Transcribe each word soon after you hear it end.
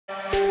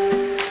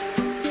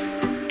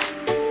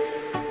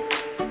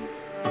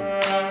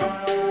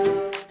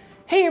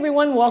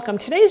everyone, welcome.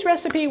 Today's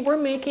recipe, we're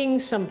making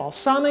some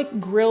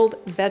balsamic grilled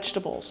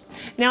vegetables.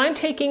 Now I'm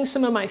taking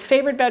some of my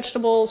favorite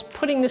vegetables,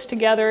 putting this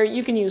together.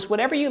 You can use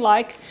whatever you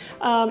like.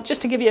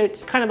 Just to give you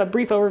kind of a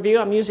brief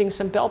overview, I'm using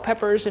some bell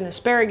peppers and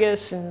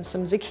asparagus and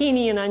some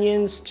zucchini and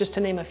onions, just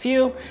to name a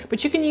few,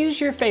 but you can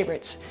use your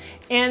favorites.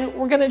 And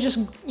we're gonna just,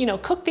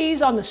 cook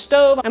these on the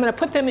stove. I'm gonna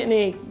put them in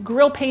a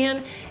grill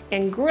pan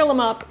and grill them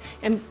up.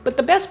 But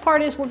the best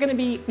part is we're gonna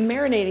be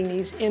marinating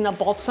these in a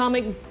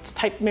balsamic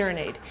type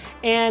marinade.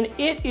 And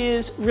it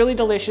is really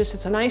delicious.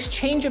 It's a nice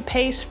change of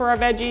pace for our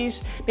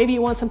veggies. Maybe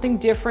you want something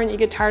different, you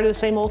get tired of the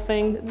same old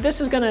thing.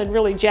 This is gonna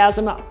really jazz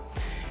them up.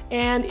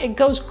 And it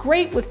goes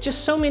great with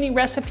just so many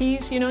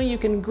recipes. You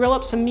can grill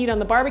up some meat on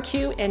the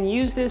barbecue and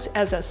use this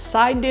as a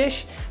side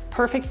dish,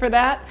 perfect for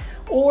that.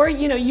 Or,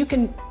 you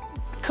can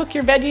cook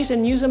your veggies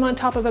and use them on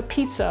top of a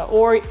pizza.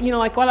 Or,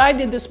 like what I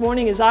did this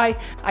morning is I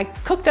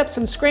cooked up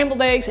some scrambled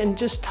eggs and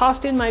just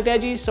tossed in my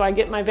veggies so I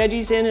get my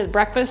veggies in at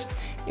breakfast.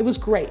 It was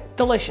great,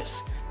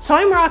 delicious. So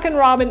I'm Rockin'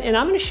 Robin and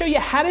I'm gonna show you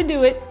how to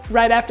do it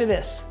right after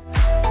this.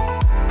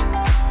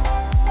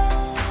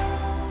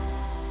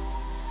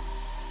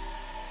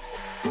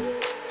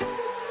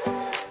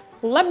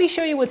 Let me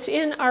show you what's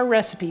in our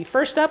recipe.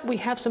 First up, we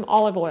have some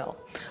olive oil.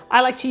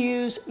 I like to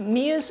use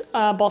Mia's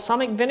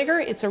balsamic vinegar.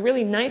 It's a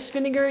really nice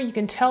vinegar. You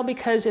can tell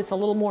because it's a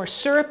little more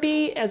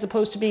syrupy as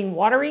opposed to being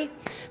watery.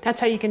 That's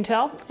how you can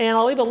tell. And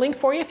I'll leave a link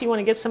for you if you want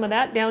to get some of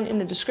that down in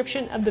the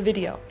description of the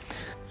video.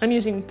 I'm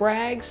using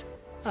Bragg's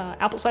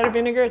apple cider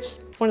vinegar.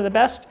 It's one of the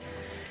best.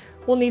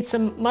 We'll need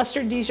some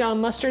mustard, Dijon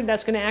mustard.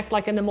 That's going to act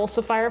like an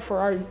emulsifier for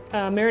our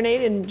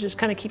marinade and just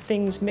kind of keep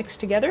things mixed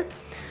together.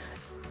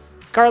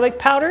 Garlic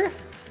powder.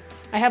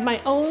 I have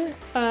my own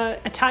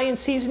Italian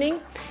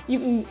seasoning.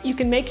 You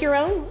can make your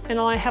own, and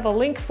I have a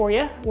link for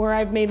you where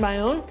I've made my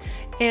own,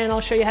 and I'll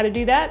show you how to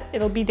do that.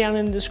 It'll be down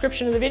in the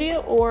description of the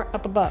video or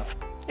up above.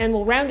 And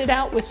we'll round it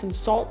out with some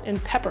salt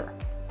and pepper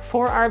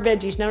for our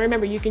veggies. Now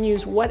remember, you can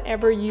use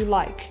whatever you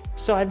like.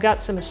 So I've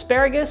got some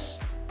asparagus,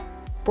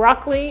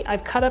 broccoli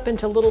I've cut up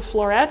into little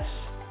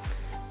florets,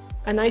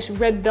 a nice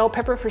red bell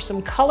pepper for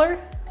some color.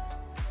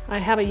 I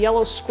have a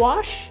yellow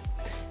squash.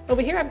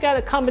 Over here I've got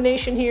a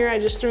combination here. I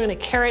just threw in a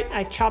carrot.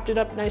 I chopped it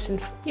up nice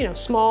and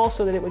small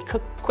so that it would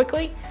cook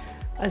quickly.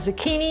 A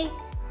zucchini,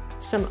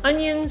 some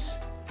onions,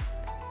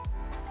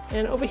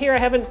 and over here I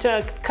haven't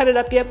cut it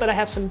up yet, but I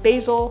have some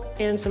basil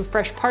and some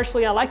fresh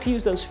parsley. I like to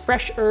use those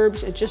fresh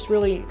herbs. It just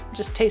really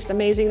tastes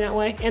amazing that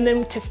way. And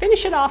then to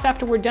finish it off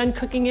after we're done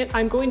cooking it,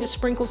 I'm going to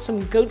sprinkle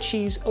some goat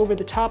cheese over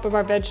the top of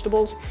our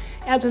vegetables.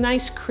 Adds a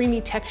nice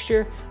creamy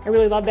texture. I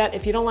really love that.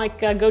 If you don't like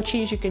goat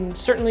cheese, you can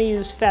certainly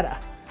use feta.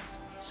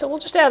 So we'll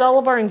just add all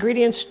of our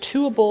ingredients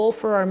to a bowl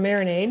for our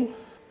marinade.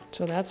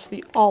 So that's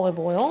the olive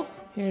oil.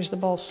 Here's the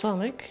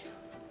balsamic.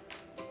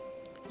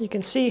 You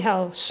can see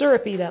how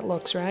syrupy that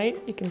looks, right?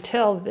 You can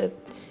tell that,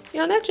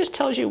 that just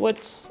tells you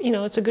what's,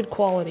 it's a good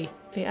quality.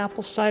 The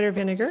apple cider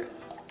vinegar.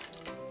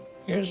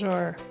 Here's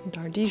our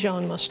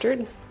Dijon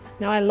mustard.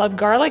 Now I love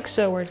garlic,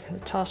 so we're gonna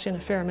toss in a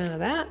fair amount of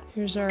that.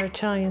 Here's our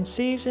Italian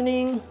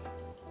seasoning.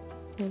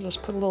 We'll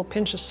just put a little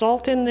pinch of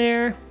salt in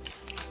there,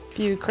 a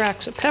few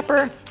cracks of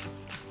pepper.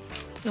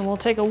 And we'll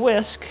take a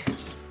whisk and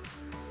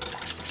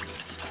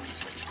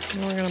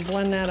we're gonna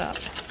blend that up.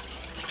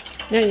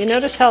 Now you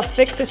notice how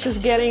thick this is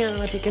getting? I don't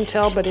know if you can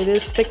tell, but it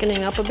is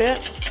thickening up a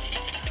bit.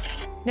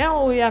 Now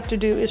all we have to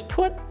do is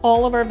put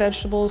all of our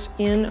vegetables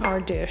in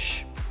our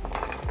dish.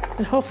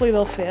 And hopefully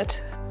they'll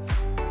fit.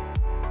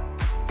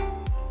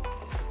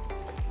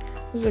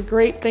 This is a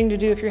great thing to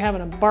do if you're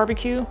having a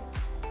barbecue.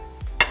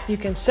 You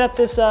can set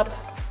this up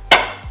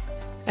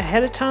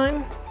ahead of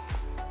time.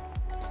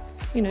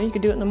 You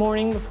could do it in the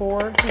morning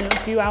before, a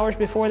few hours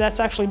before. That's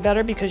actually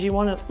better because you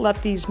want to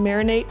let these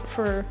marinate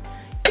for,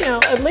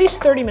 at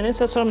least 30 minutes.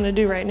 That's what I'm going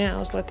to do right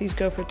now, is let these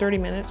go for 30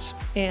 minutes.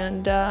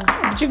 And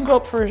you can go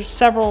up for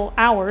several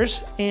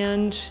hours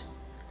and,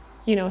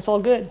 it's all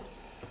good.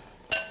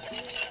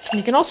 And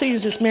you can also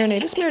use this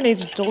marinade. This marinade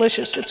is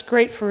delicious. It's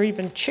great for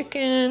even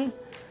chicken,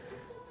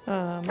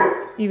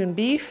 even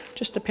beef,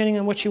 just depending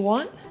on what you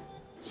want.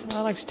 So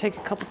I like to take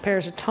a couple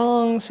pairs of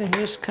tongs and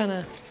just kind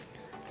of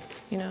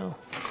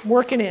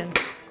work it in.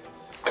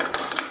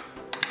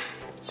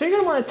 So you're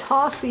going to want to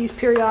toss these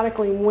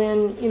periodically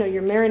when,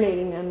 you're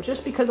marinating them,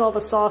 just because all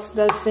the sauce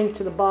does sink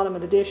to the bottom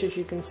of the dish, as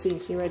you can see.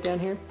 See right down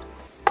here?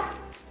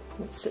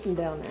 It's sitting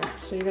down there.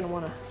 So you're going to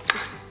want to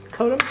just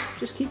coat them,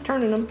 just keep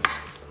turning them.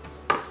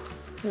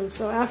 And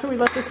so after we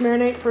let this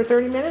marinate for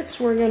 30 minutes,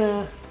 we're going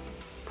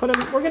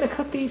to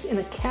cook these in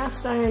a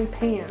cast iron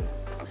pan.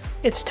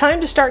 It's time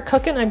to start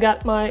cooking. I've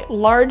got my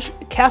large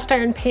cast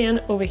iron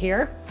pan over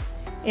here.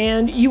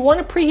 And you want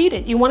to preheat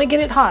it. You want to get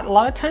it hot. A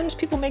lot of times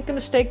people make the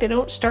mistake, they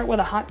don't start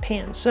with a hot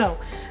pan. So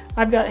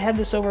I've had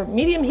this over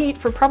medium heat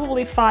for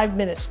probably 5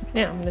 minutes.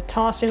 Now I'm going to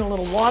toss in a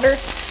little water.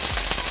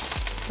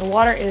 The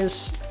water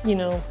is,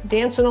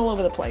 dancing all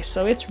over the place,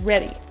 so it's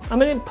ready. I'm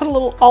going to put a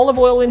little olive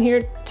oil in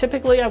here.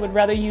 Typically I would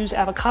rather use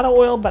avocado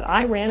oil, but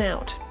I ran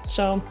out.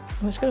 So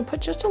I'm just going to put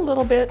just a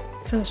little bit,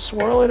 kind of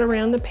swirl it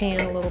around the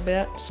pan a little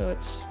bit so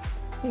it's,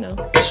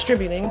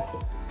 distributing.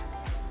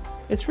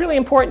 It's really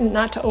important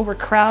not to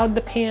overcrowd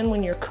the pan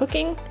when you're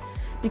cooking,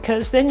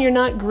 because then you're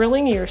not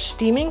grilling, you're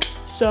steaming.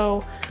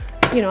 So,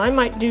 you know, I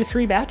might do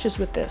 3 batches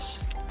with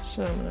this.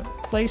 So I'm gonna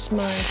place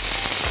my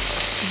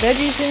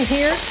veggies in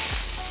here.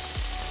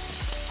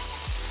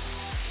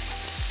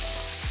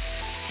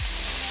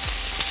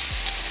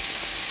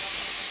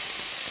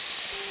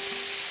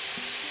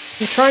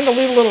 I'm trying to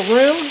leave a little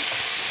room.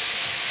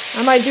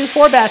 I might do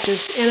 4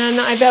 batches, and then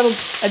I have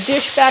a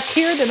dish back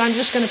here that I'm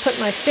just going to put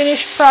my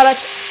finished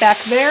product back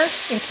there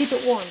and keep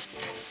it warm.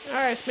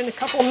 All right, it's been a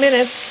couple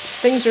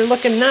minutes. Things are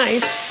looking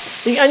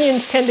nice. The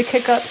onions tend to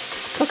cook up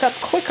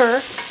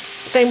quicker.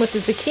 Same with the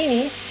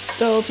zucchini.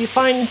 So if you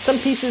find some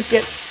pieces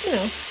get, you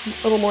know,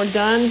 a little more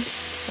done,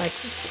 like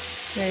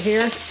right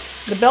here.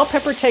 The bell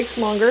pepper takes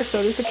longer,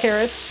 so does the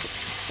carrots,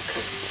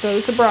 so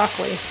does the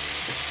broccoli.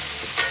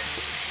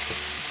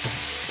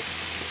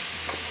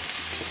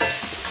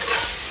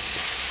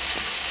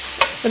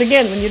 But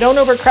again, when you don't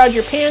overcrowd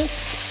your pan,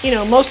 you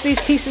know, most of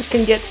these pieces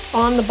can get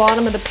on the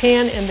bottom of the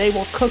pan and they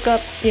will cook up,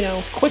 you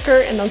know,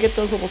 quicker, and they'll get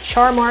those little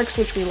char marks,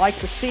 which we like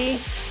to see.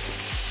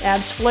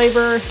 Adds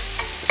flavor,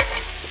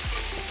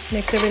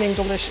 makes everything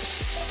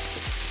delicious.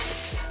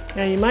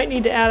 Now you might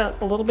need to add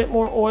a little bit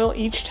more oil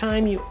each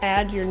time you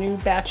add your new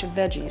batch of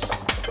veggies.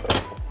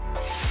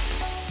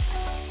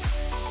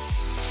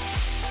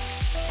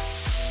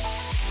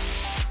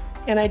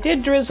 And I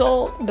did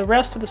drizzle the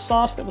rest of the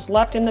sauce that was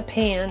left in the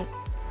pan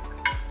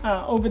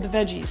over the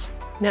veggies.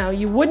 Now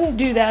you wouldn't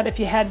do that if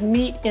you had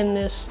meat in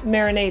this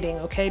marinating,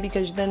 okay,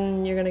 because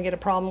then you're going to get a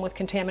problem with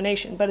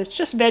contamination. But it's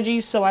just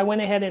veggies, so I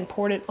went ahead and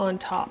poured it on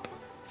top.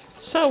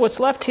 So what's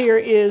left here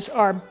is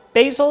our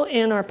basil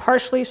and our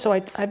parsley. So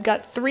I've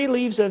got 3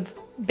 leaves of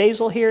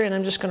basil here, and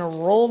I'm just going to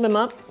roll them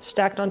up,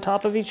 stacked on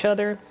top of each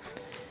other.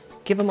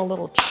 Give them a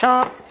little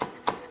chop.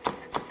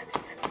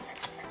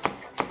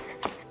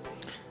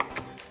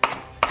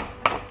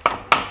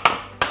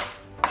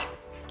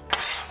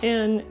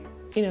 And,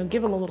 you know,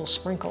 give them a little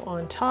sprinkle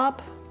on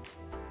top.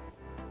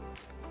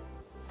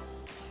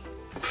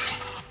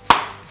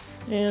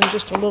 And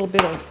just a little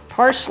bit of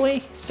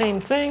parsley, same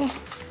thing.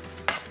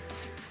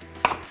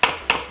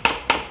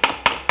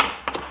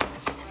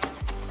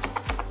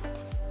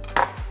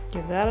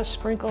 Give that a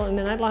sprinkle, and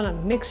then I'd want to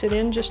mix it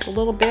in just a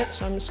little bit,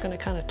 so I'm just going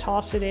to kind of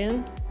toss it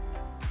in.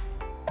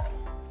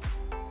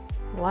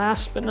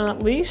 Last but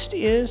not least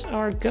is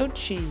our goat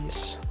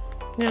cheese.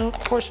 Now, of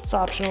course, it's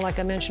optional, like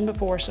I mentioned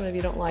before. Some of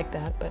you don't like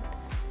that, but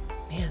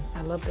man,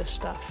 I love this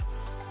stuff.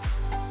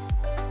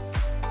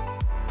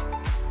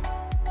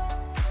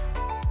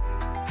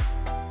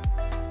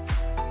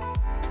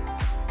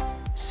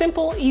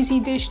 Simple,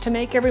 easy dish to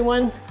make,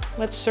 everyone.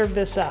 Let's serve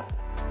this up.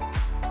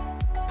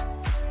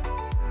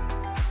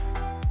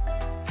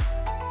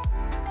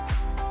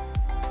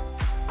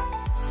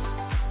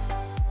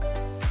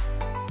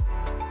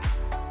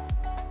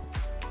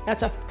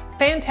 That's a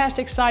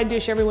fantastic side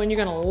dish, everyone. You're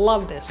gonna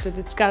love this.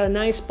 It's got a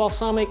nice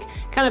balsamic,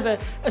 kind of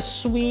a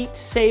sweet,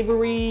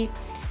 savory,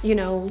 you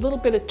know, a little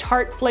bit of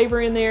tart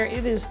flavor in there.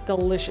 It is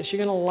delicious.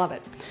 You're gonna love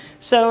it.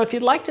 So if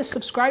you'd like to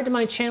subscribe to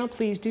my channel,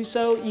 please do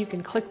so. You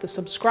can click the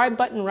subscribe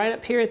button right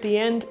up here at the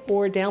end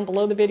or down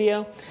below the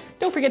video.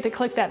 Don't forget to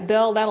click that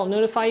bell. That'll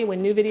notify you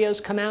when new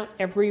videos come out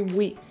every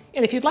week.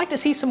 And if you'd like to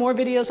see some more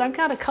videos, I've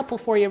got a couple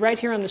for you right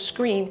here on the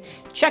screen.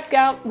 Check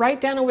out right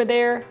down over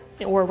there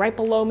or right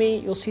below me.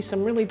 You'll see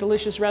some really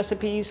delicious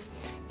recipes,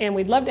 and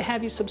we'd love to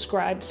have you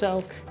subscribe.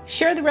 So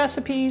share the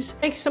recipes.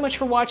 Thank you so much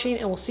for watching,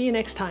 and we'll see you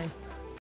next time.